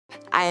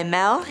I am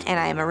Belle, and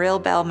I am a real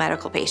Belle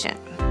medical patient.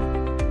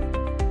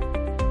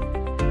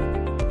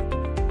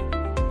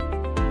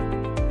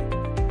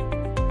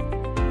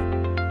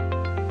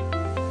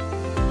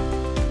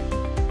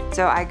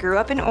 So I grew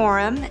up in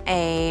Orem.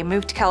 I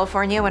moved to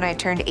California when I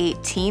turned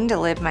 18 to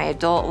live my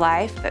adult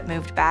life, but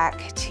moved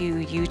back to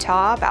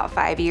Utah about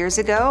 5 years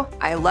ago.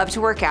 I love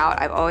to work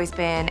out. I've always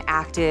been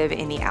active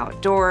in the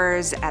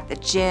outdoors, at the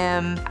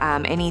gym,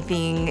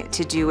 anything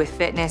to do with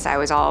fitness. I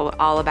was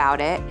all about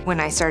it.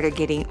 When I started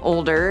getting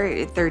older,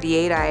 at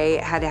 38,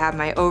 I had to have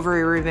my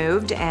ovary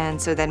removed,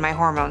 and so then my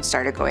hormones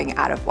started going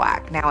out of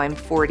whack. Now I'm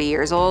 40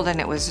 years old,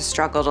 and it was a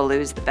struggle to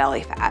lose the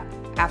belly fat.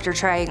 After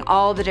trying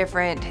all the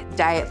different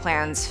diet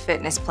plans,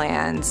 fitness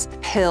plans,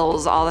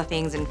 pills, all the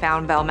things, and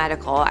found Belle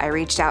Medical, I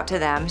reached out to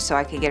them so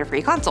I could get a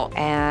free consult.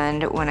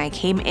 And when I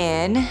came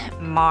in,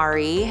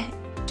 Mari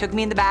took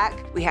me in the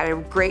back. We had a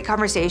great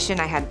conversation.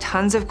 I had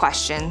tons of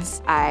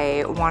questions.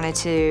 I wanted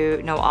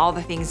to know all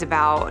the things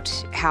about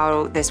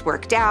how this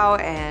worked out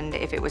and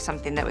if it was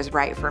something that was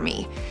right for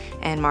me.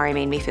 And Mari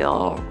made me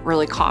feel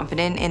really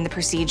confident in the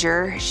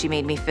procedure. She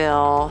made me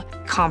feel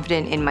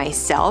confident in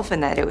myself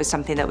and that it was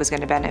something that was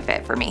going to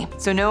benefit for me.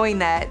 So knowing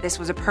that this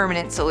was a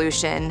permanent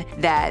solution,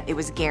 that it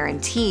was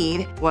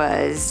guaranteed,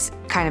 was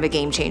kind of a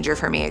game changer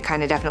for me. It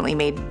kind of definitely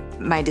made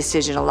my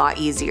decision a lot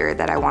easier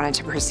that I wanted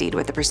to proceed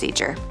with the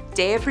procedure.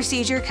 Day of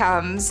procedure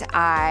comes,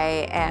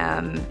 I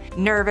am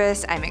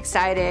nervous, I'm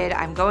excited,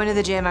 I'm going to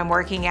the gym, I'm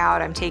working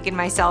out, I'm taking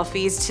my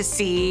selfies to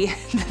see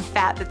the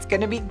fat that's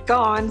gonna be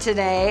gone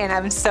today, and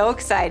I'm so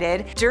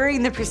excited.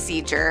 During the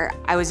procedure,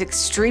 I was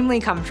extremely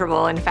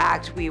comfortable. In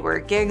fact, we were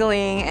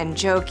giggling and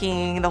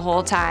joking the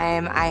whole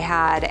time. I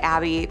had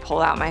Abby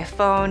pull out my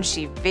phone.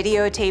 She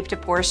videotaped a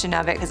portion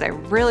of it because I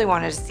really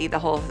wanted to see the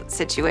whole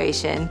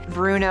situation.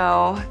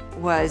 Bruno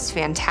was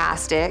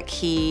fantastic.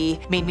 He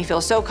made me feel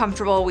so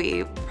comfortable.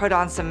 We put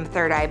on some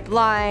Third Eye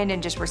Blind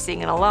and just were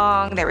singing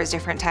along. There was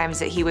different times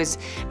that he was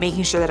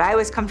making sure that I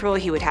was comfortable.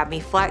 He would have me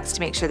flex to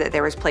make sure that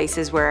there was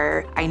places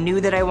where I knew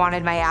that I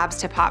wanted my abs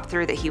to pop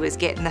through, that he was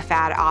getting the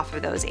fat off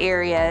of those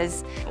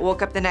areas.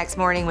 Woke up the next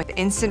morning with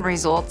instant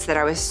results that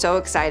I was so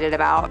excited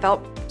about.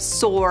 Felt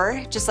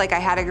sore, just like I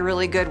had a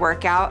really good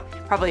workout,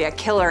 probably a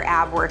killer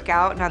ab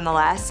workout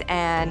nonetheless.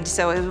 And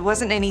so it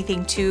wasn't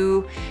anything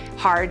too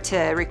hard to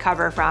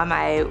recover from.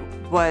 I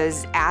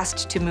was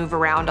asked to move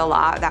around a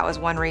lot. That was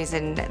one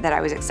reason that I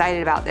was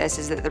excited about this,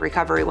 is that the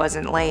recovery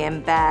wasn't lay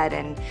in bed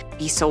and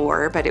be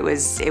sore, but it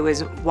was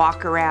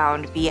walk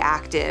around, be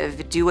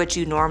active, do what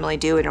you normally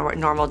do in a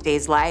normal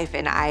day's life,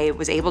 and I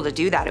was able to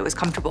do that. It was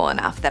comfortable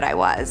enough that I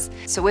was.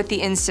 So with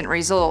the instant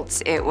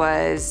results, it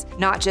was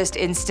not just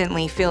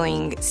instantly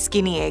feeling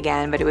skinny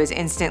again, but it was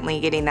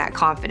instantly getting that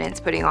confidence,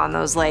 putting on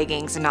those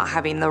leggings and not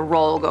having the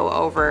roll go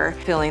over,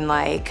 feeling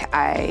like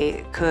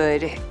I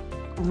could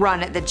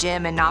run at the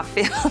gym and not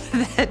feel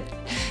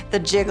the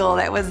jiggle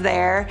that was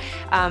there,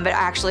 but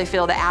actually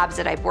feel the abs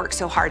that I've worked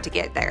so hard to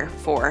get there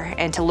for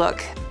and to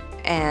look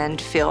and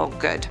feel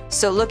good.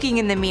 So looking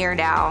in the mirror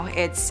now,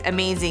 it's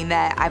amazing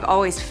that I've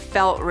always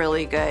felt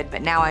really good,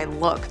 but now I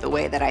look the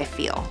way that I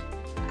feel.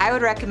 I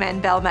would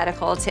recommend Belle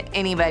Medical to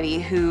anybody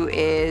who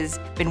is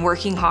been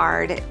working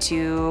hard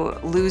to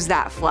lose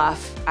that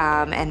fluff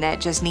and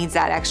that just needs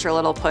that extra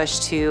little push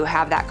to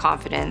have that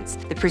confidence.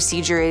 The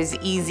procedure is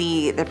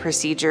easy, the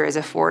procedure is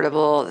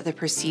affordable, the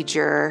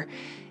procedure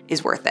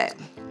is worth it.